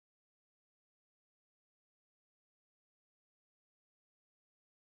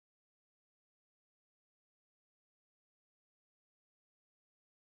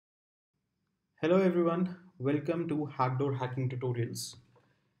Hello everyone, welcome to HackDoor hacking tutorials.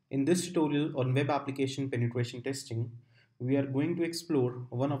 In this tutorial on web application penetration testing, we are going to explore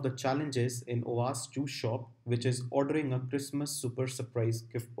one of the challenges in OWASP JuiceShop, which is ordering a Christmas super surprise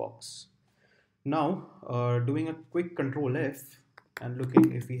gift box. Now, doing a quick Control F and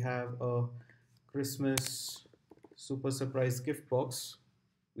looking if we have a Christmas super surprise gift box.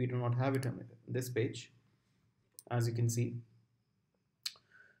 We do not have it on this page, as you can see.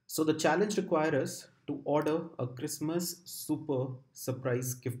 So the challenge requires us to order a Christmas super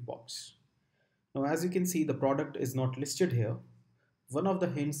surprise gift box. Now, as you can see, the product is not listed here. One of the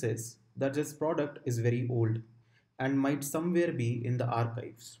hints is that this product is very old and might somewhere be in the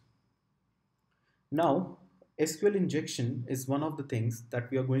archives. Now, SQL injection is one of the things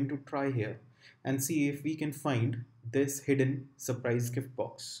that we are going to try here and see if we can find this hidden surprise gift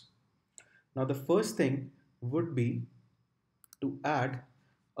box. Now, the first thing would be to add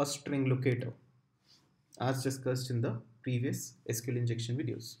a string locator as discussed in the previous SQL injection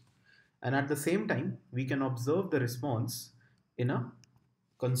videos. And at the same time, we can observe the response in a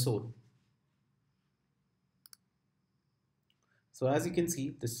console. So as you can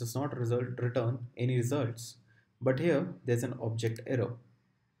see, this does not return any results, but here there's an object error.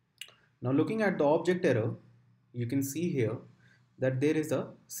 Now looking at the object error, you can see here that there is a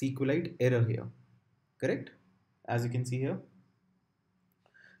SQLite error here, correct? As you can see here.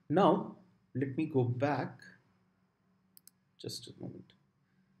 Now let me go back just a moment.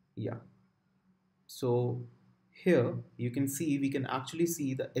 Yeah, so here you can see we can actually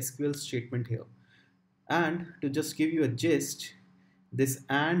see the SQL statement here, and to just give you a gist, this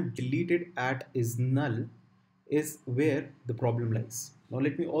and deleted at is null is where the problem lies. Now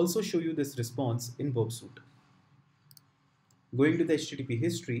let me also show you this response in Verb Suite. Going to the HTTP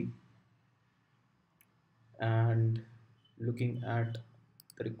history and looking at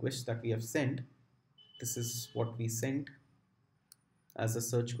the request that we have sent, this is what we sent as a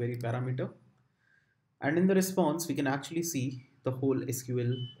search query parameter, and in the response we can actually see the whole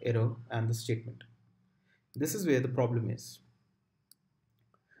SQL error and the statement. This is where the problem is.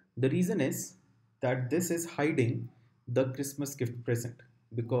 The reason is that this is hiding the Christmas gift present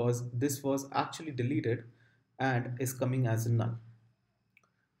because this was actually deleted and is coming as a null.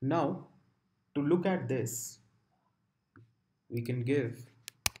 Now to look at this, we can give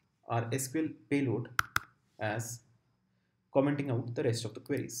our SQL payload as commenting out the rest of the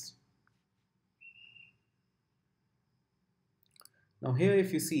queries. Now here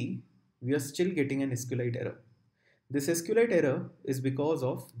if you see, we are still getting an SQLite error. This SQLite error is because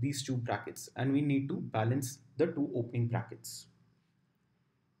of these two brackets, and we need to balance the two opening brackets.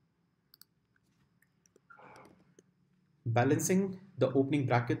 Balancing the opening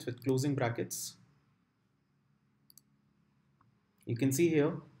brackets with closing brackets. You can see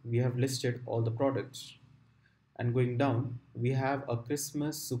here we have listed all the products, and going down we have a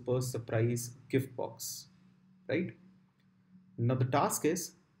Christmas super surprise gift box, right? Now the task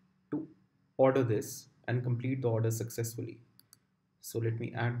is to order this and complete the order successfully. So let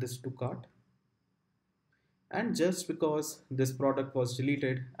me add this to cart, and just because this product was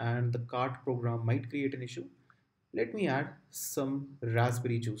deleted and the cart program might create an issue, let me add some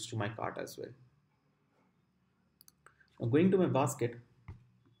raspberry juice to my cart as well. Now going to my basket,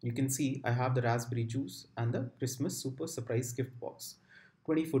 you can see I have the raspberry juice and the Christmas super surprise gift box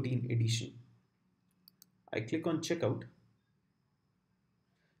 2014 edition. I click on checkout,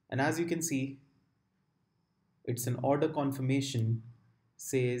 and as you can see, it's an order confirmation,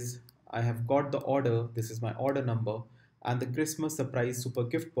 says I have got the order, this is my order number, and the Christmas surprise super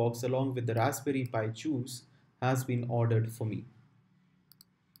gift box along with the raspberry pi juice has been ordered for me.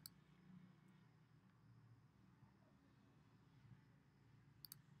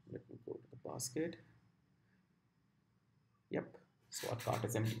 Let me go to the basket. Yep, so our cart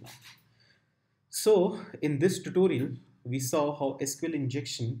is empty now. So in this tutorial, we saw how SQL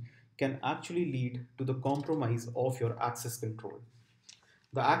injection can actually lead to the compromise of your access control.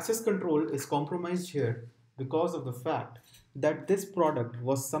 The access control is compromised here because of the fact that this product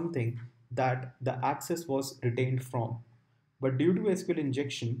was something that the access was retained from. But due to SQL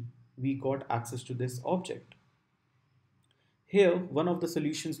injection, we got access to this object. Here, one of the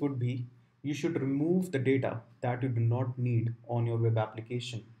solutions would be you should remove the data that you do not need on your web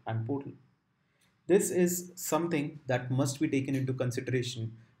application and portal. This is something that must be taken into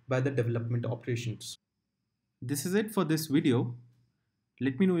consideration by the development operations. This is it for this video.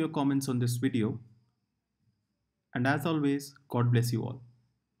 Let me know your comments on this video. And as always, God bless you all.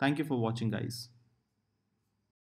 Thank you for watching, guys.